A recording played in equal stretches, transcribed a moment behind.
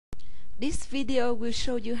This video will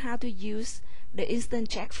show you how to use the Instant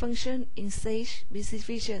Cheque function in Sage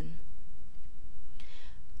BusinessVision.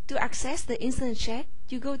 To access the Instant Cheque,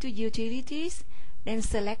 you go to Utilities, then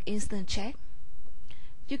select Instant Cheque.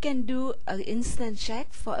 You can do an Instant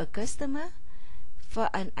Cheque for a customer,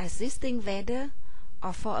 for an existing vendor,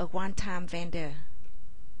 or for a one-time vendor.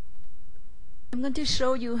 I'm going to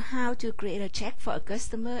show you how to create a check for a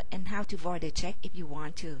customer and how to void a check if you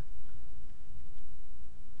want to.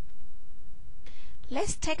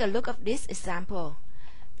 Let's take a look at this example.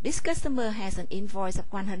 This customer has an invoice of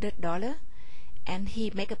 $100 and he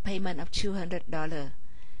make a payment of $200.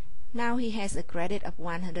 Now he has a credit of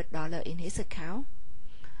 $100 in his account.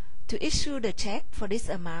 To issue the check for this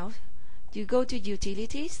amount, you go to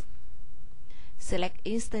Utilities, select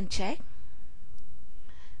Instant Cheque,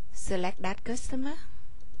 select that customer,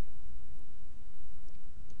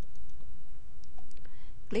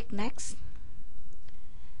 click Next,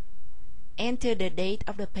 enter the date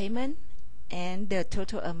of the payment and the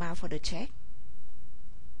total amount for the check,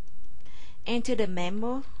 enter the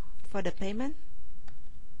memo for the payment,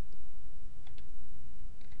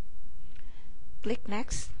 click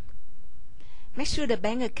Next, make sure the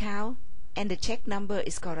bank account and the check number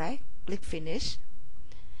is correct, click Finish,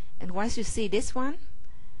 and once you see this one,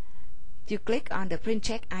 you click on the print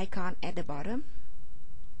check icon at the bottom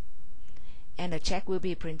and the check will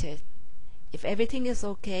be printed. If everything is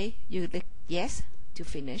okay, you click Yes to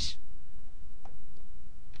finish.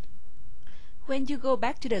 When you go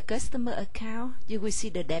back to the customer account, you will see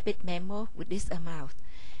the debit memo with this amount.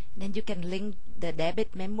 Then you can link the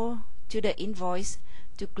debit memo to the invoice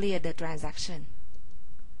to clear the transaction.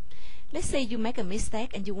 Let's say you make a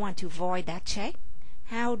mistake and you want to void that check.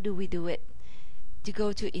 How do we do it? You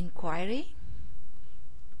go to Inquiry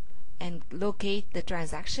and locate the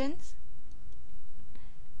transactions,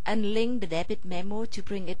 unlink the debit memo to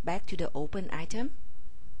bring it back to the open item.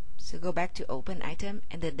 So go back to open item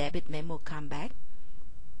and the debit memo come back.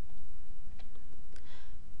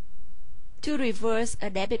 To reverse a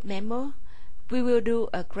debit memo, we will do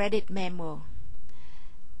a credit memo.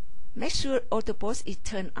 Make sure auto post is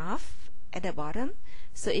turned off at the bottom.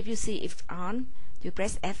 So if you see it's on, you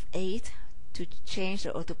press F8 to change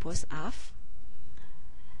the auto post off.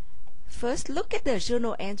 First, look at the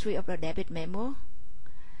journal entry of the debit memo,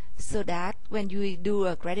 so that when you do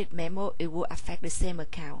a credit memo, it will affect the same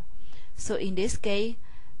account. So in this case,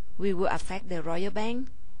 we will affect the Royal Bank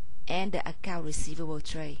and the account receivable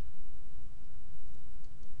trade.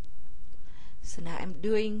 So now I'm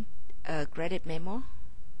doing a credit memo.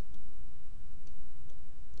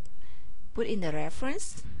 Put in the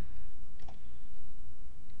reference.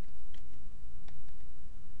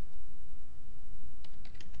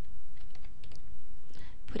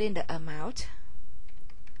 Put in the amount.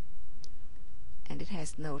 And it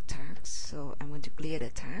has no tax, so I'm going to clear the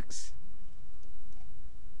tax.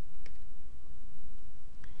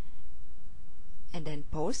 And then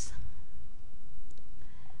post.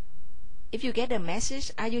 If you get a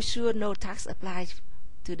message, are you sure no tax applies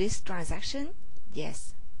to this transaction?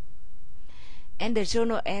 Yes. And the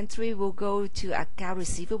journal entry will go to account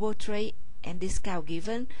receivable trade and discount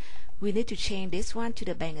given. We need to change this one to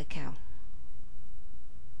the bank account.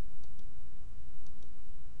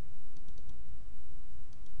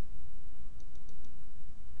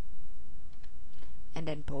 And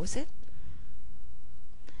then post it.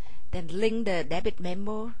 Then link the debit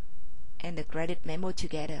memo and the credit memo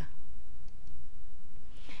together.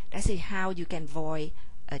 That's how you can void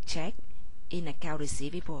a check in account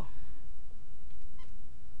receivable.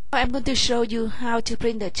 Now I'm going to show you how to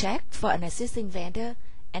print the check for an existing vendor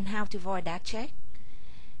and how to void that check.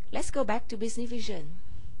 Let's go back to BusinessVision.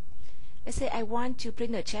 Let's say I want to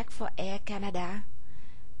print a check for Air Canada.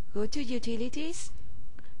 Go to Utilities,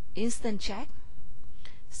 Instant Cheque,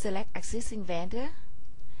 select existing vendor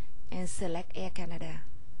and select Air Canada.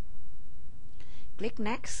 Click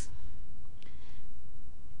Next.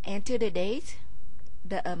 Enter the date,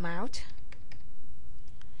 the amount,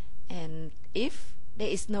 and if there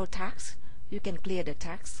is no tax, you can clear the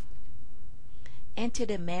tax. Enter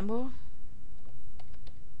the memo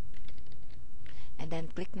and then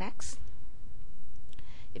click Next.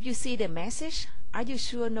 If you see the message, are you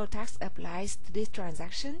sure no tax applies to this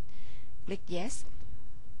transaction? Click Yes.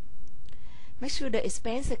 Make sure the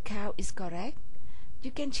expense account is correct. You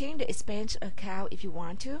can change the expense account if you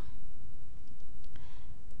want to.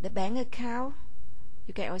 The bank account,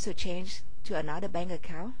 you can also change to another bank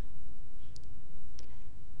account.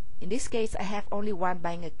 In this case, I have only one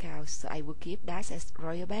bank account, so I will keep that as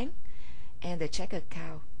Royal Bank and the check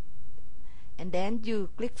account. And then you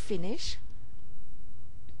click Finish.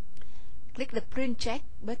 Click the Print Check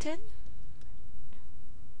button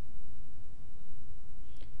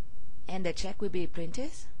and the check will be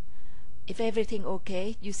printed. If everything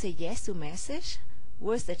okay, you say yes to message.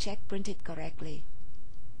 Was the check printed correctly?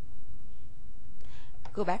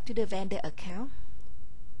 Go back to the vendor account,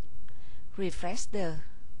 refresh the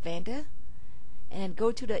vendor, and then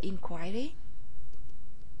go to the inquiry.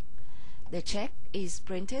 The check is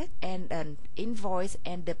printed and an invoice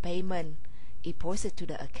and the payment is posted to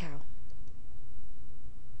the account.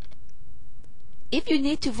 If you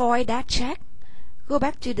need to void that check, go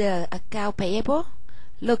back to the account payable,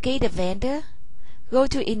 locate the vendor, go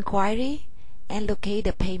to inquiry, and locate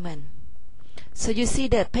the payment. So you see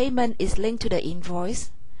the payment is linked to the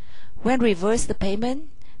invoice. When reverse the payment,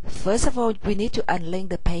 first of all we need to unlink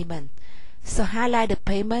the payment. So highlight the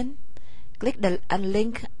payment, click the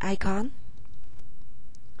unlink icon,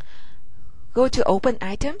 go to open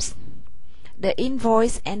items. The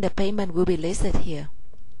invoice and the payment will be listed here.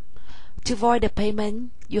 To void the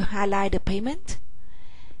payment, you highlight the payment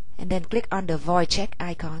and then click on the void check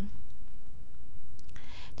icon.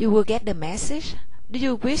 You will get the message, do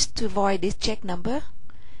you wish to void this check number?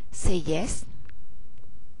 Say yes.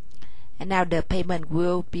 And now the payment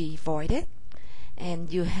will be voided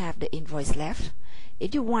and you have the invoice left.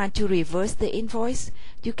 If you want to reverse the invoice,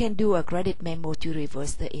 you can do a credit memo to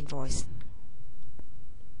reverse the invoice.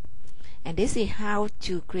 And this is how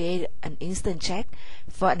to create an instant check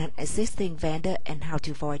for an existing vendor and how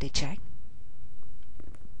to void the check.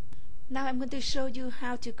 Now I'm going to show you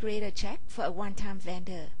how to create a check for a one-time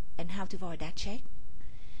vendor and how to void that check.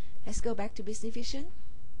 Let's go back to BusinessVision.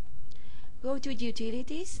 Go to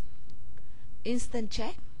Utilities, Instant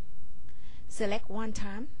Cheque, select one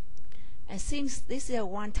time. And since this is a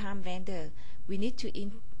one-time vendor, we need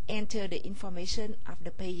to enter the information of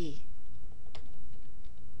the payee.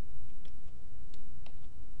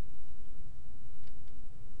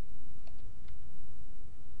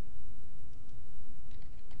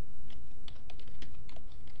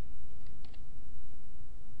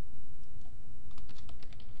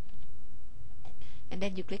 And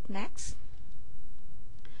then you click Next.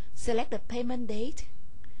 Select the payment date,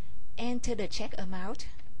 enter the check amount.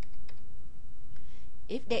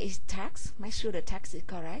 If there is tax, make sure the tax is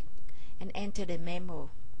correct and enter the memo.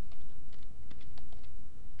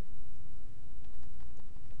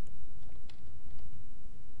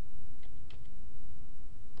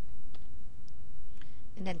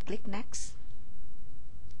 And then click Next.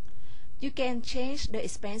 You can change the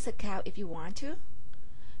expense account if you want to.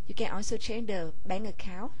 You can also change the bank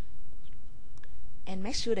account and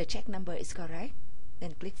make sure the check number is correct.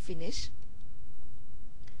 Then click Finish.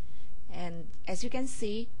 And as you can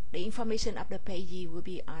see, the information of the payee will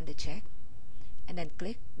be on the check. And then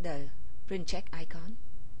click the print check icon.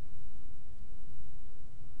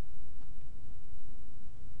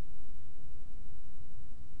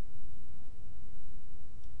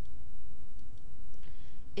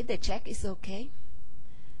 If the check is okay,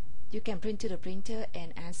 you can print to the printer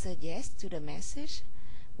and answer yes to the message.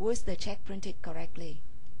 Was the check printed correctly?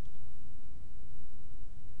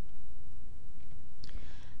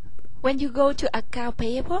 When you go to account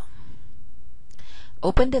payable,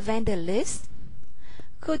 open the vendor list.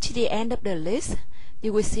 Go to the end of the list.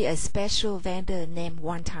 You will see a special vendor named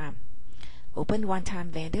One Time. Open One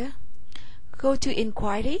Time vendor. Go to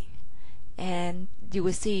inquiry and you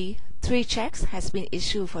will see 3 checks has been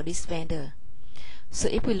issued for this vendor. So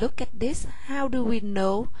if we look at this, how do we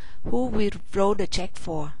know who we wrote the check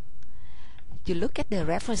for? You look at the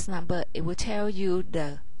reference number, it will tell you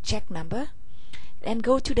the check number. Then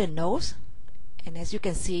go to the notes, and as you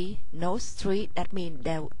can see, notes 3, that means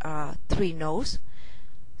there are 3 notes.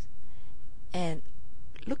 And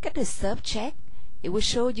look at the sub-check, it will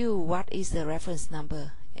show you what is the reference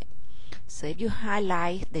number. So if you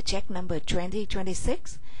highlight the check number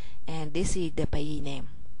 2026, and this is the payee name.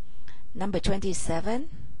 Number 27,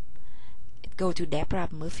 it go to Deborah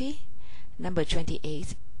Murphy. Number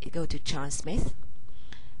 28, it go to John Smith.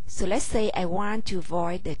 So let's say I want to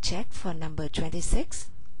void the check for number 26.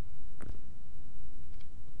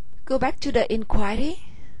 Go back to the inquiry.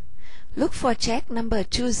 Look for check number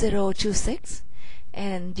 2026.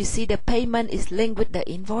 And you see the payment is linked with the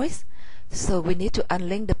invoice. So we need to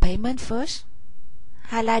unlink the payment first.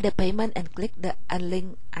 Highlight the payment and click the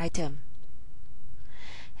unlink item.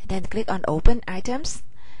 Then click on Open Items.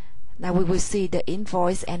 Now we will see the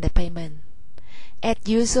invoice and the payment. As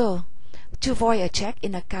usual, to void a check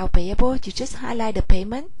in account payable, you just highlight the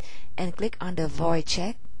payment and click on the void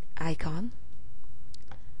check icon.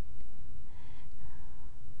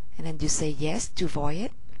 And then you say yes to void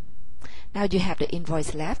it. Now you have the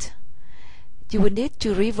invoice left. You will need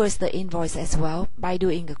to reverse the invoice as well by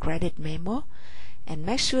doing a credit memo. And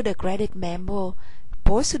make sure the credit memo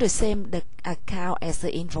post to the same account as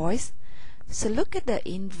the invoice. So look at the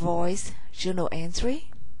invoice journal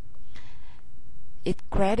entry. It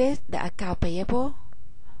credits the account payable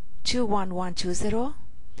 21120.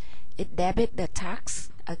 It debit the tax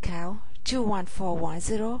account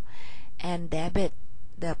 21410 and debit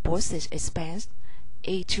the postage expense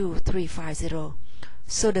 82350.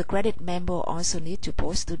 So the credit memo also need to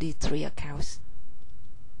post to these three accounts.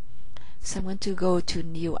 So I'm going to go to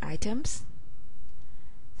new items,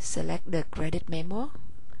 select the credit memo,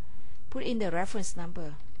 put in the reference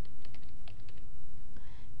number,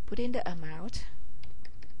 put in the amount,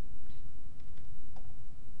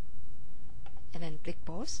 and then click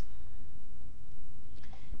post.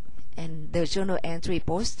 And the journal entry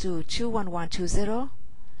post to 21120,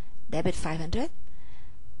 debit 500,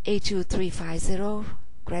 82350,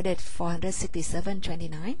 credit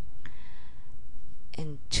 467.29,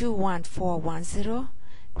 and 21410,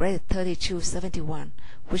 credit 32.71,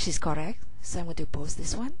 which is correct. So I'm going to post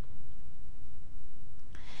this one,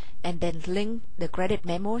 and then link the credit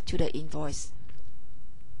memo to the invoice.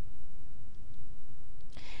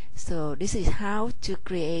 So this is how to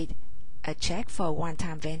create a check for a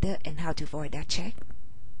one-time vendor and how to void that check.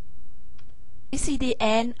 This is the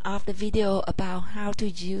end of the video about how to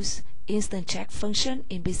use Instant Cheque function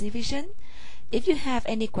in BusinessVision. If you have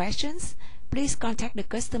any questions, please contact the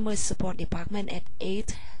customer support department at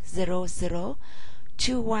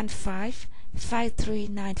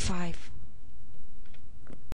 800-215-5395.